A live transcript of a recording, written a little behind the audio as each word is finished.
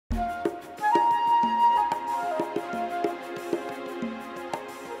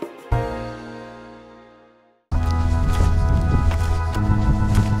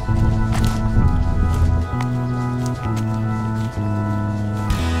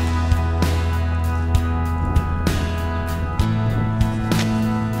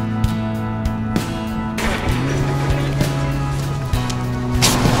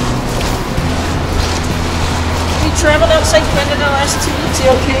Nice to meet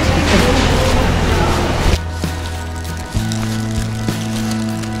you, okay?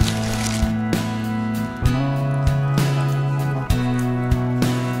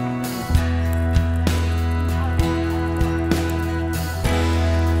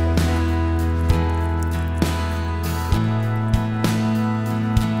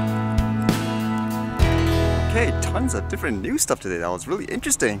 Okay, tons of different new stuff today. That was really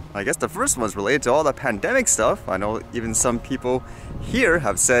interesting. I guess the first one's related to all the pandemic stuff. I know even some people here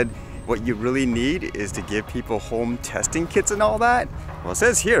have said what you really need is to give people home testing kits and all that. Well, it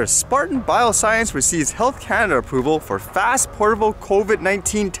says here, Spartan Bioscience receives Health Canada approval for fast portable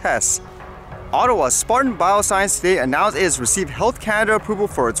COVID-19 tests. Ottawa's Spartan Bioscience today announced it has received Health Canada approval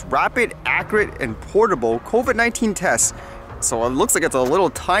for its rapid, accurate, and portable COVID-19 tests. So it looks like it's a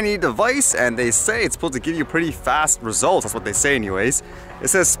little tiny device, and they say it's supposed to give you pretty fast results. That's what they say anyways. It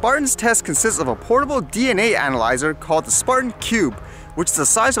says Spartan's test consists of a portable DNA analyzer called the Spartan Cube, which is the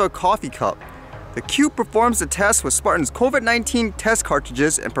size of a coffee cup. The Cube performs the test with Spartan's COVID-19 test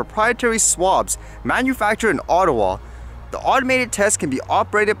cartridges and proprietary swabs manufactured in Ottawa. The automated test can be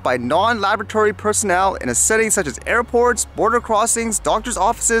operated by non-laboratory personnel in a setting such as airports, border crossings, doctors'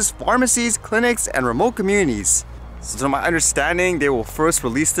 offices, pharmacies, clinics, and remote communities. So to my understanding, they will first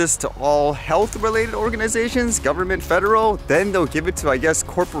release this to all health-related organizations, government, federal, then they'll give it to, I guess,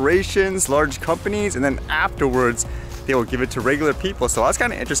 corporations, large companies, and then afterwards, they will give it to regular people. So that's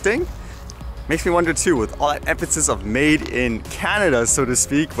kind of interesting. Makes me wonder too, with all that emphasis of made in Canada, so to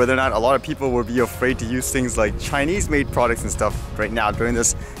speak, whether or not a lot of people will be afraid to use things like Chinese-made products and stuff right now during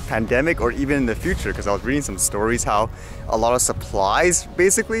this pandemic or even in the future. Because I was reading some stories how a lot of supplies,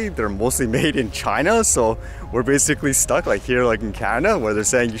 basically, they're mostly made in China. So we're basically stuck like here, like in Canada, where they're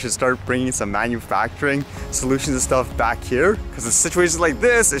saying you should start bringing some manufacturing solutions and stuff back here. Because in situations like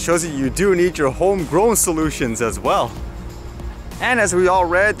this, it shows you do need your homegrown solutions as well. And as we all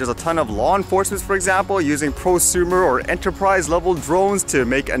read, there's a ton of law enforcement, for example, using prosumer or enterprise level drones to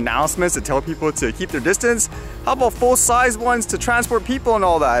make announcements to tell people to keep their distance. How about full-size ones to transport people and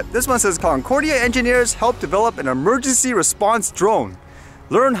all that? This one says Concordia engineers help develop an emergency response drone.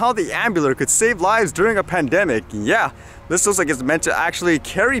 Learn how the Ambular could save lives during a pandemic. Yeah, this looks like it's meant to actually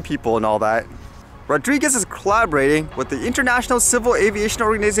carry people and all that. Rodriguez is collaborating with the International Civil Aviation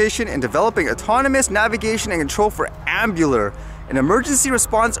Organization in developing autonomous navigation and control for Ambular, an emergency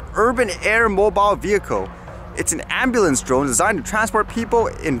response urban air mobile vehicle. It's an ambulance drone designed to transport people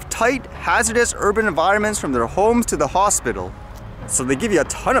in tight, hazardous urban environments from their homes to the hospital. So they give you a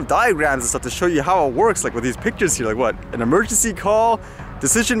ton of diagrams and stuff to show you how it works, like with these pictures here, like what? An emergency call,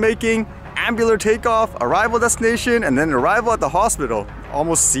 decision making, Ambular takeoff, arrival destination, and then arrival at the hospital.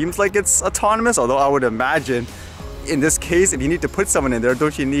 Almost seems like it's autonomous, although I would imagine in this case, if you need to put someone in there,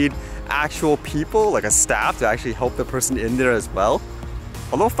 don't you need actual people, like a staff, to actually help the person in there as well?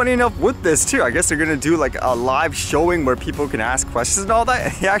 Although funny enough with this too, I guess they're gonna do like a live showing where people can ask questions and all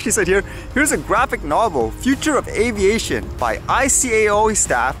that. He actually said here, here's a graphic novel, Future of Aviation by ICAO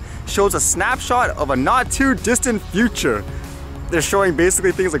staff shows a snapshot of a not too distant future. They're showing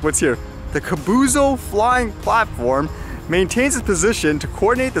basically things like what's here. The Kabuzo flying platform maintains its position to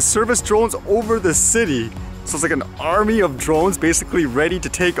coordinate the service drones over the city. So it's like an army of drones basically ready to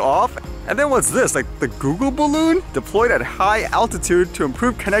take off. And then what's this? Like the Google balloon deployed at high altitude to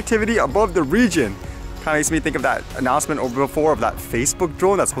improve connectivity above the region. Kind of makes me think of that announcement over before of that Facebook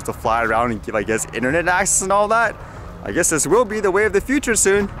drone that's supposed to fly around and give, I guess, internet access and all that. I guess this will be the way of the future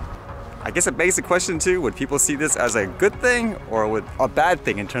soon. I guess it begs the question too, would people see this as a good thing or would a bad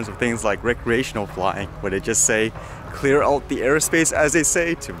thing in terms of things like recreational flying? Would it just say, clear out the airspace, as they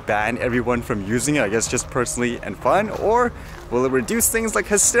say, to ban everyone from using it, I guess just personally and fun? Or will it reduce things like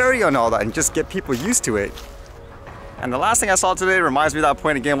hysteria and all that and just get people used to it? And the last thing I saw today reminds me of that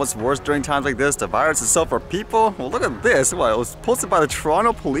point again, what's worse during times like this, the virus itself or people? Well, look at this. What, it was posted by the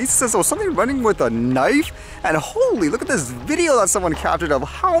Toronto police. It says there was something running with a knife. And holy, look at this video that someone captured of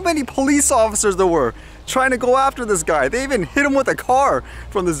how many police officers there were trying to go after this guy. They even hit him with a car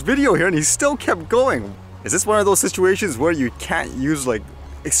from this video here and he still kept going. Is this one of those situations where you can't use like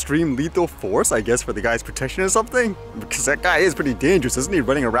extreme lethal force, I guess, for the guy's protection or something? Because that guy is pretty dangerous, isn't he?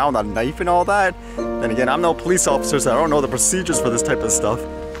 Running around with a knife and all that. Then again, I'm no police officer, so I don't know the procedures for this type of stuff.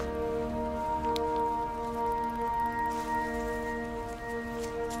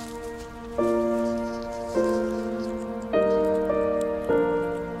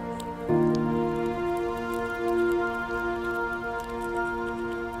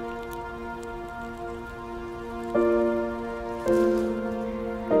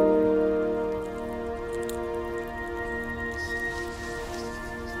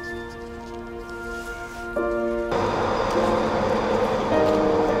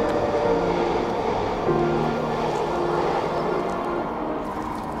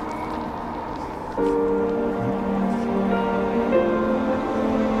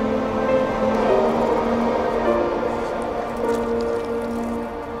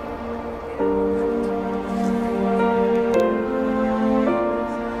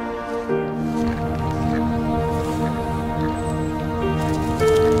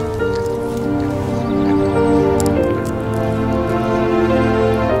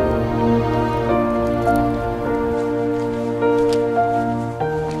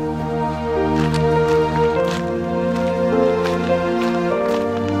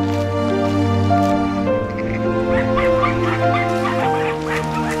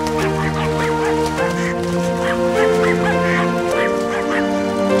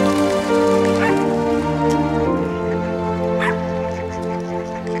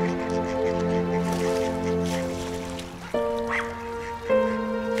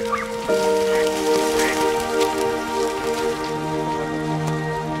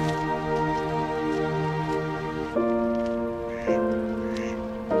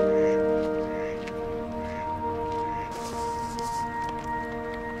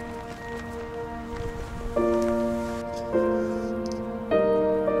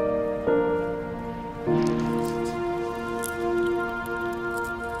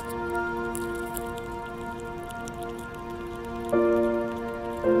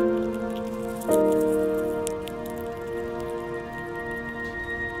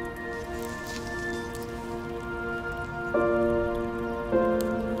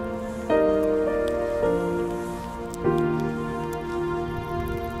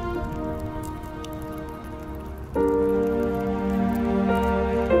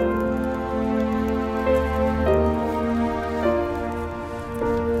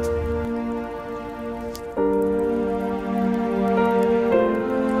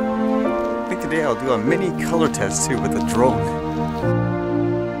 today I'll do a mini color test too with the drone.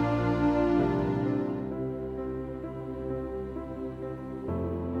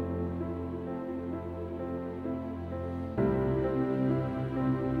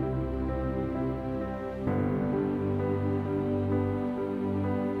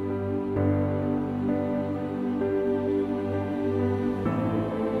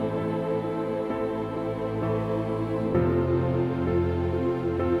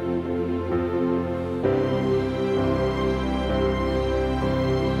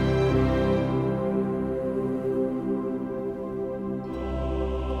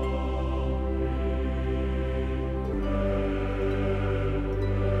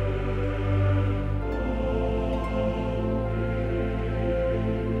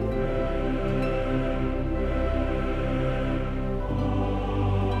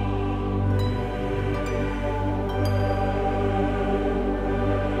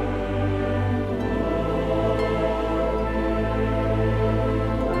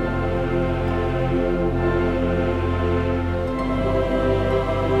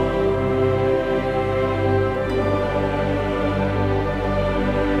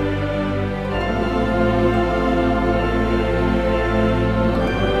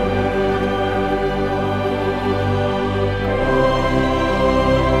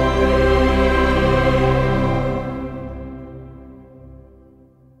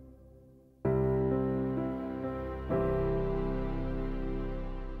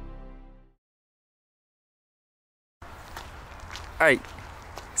 Alright,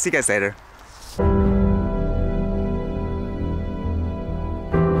 see you guys later.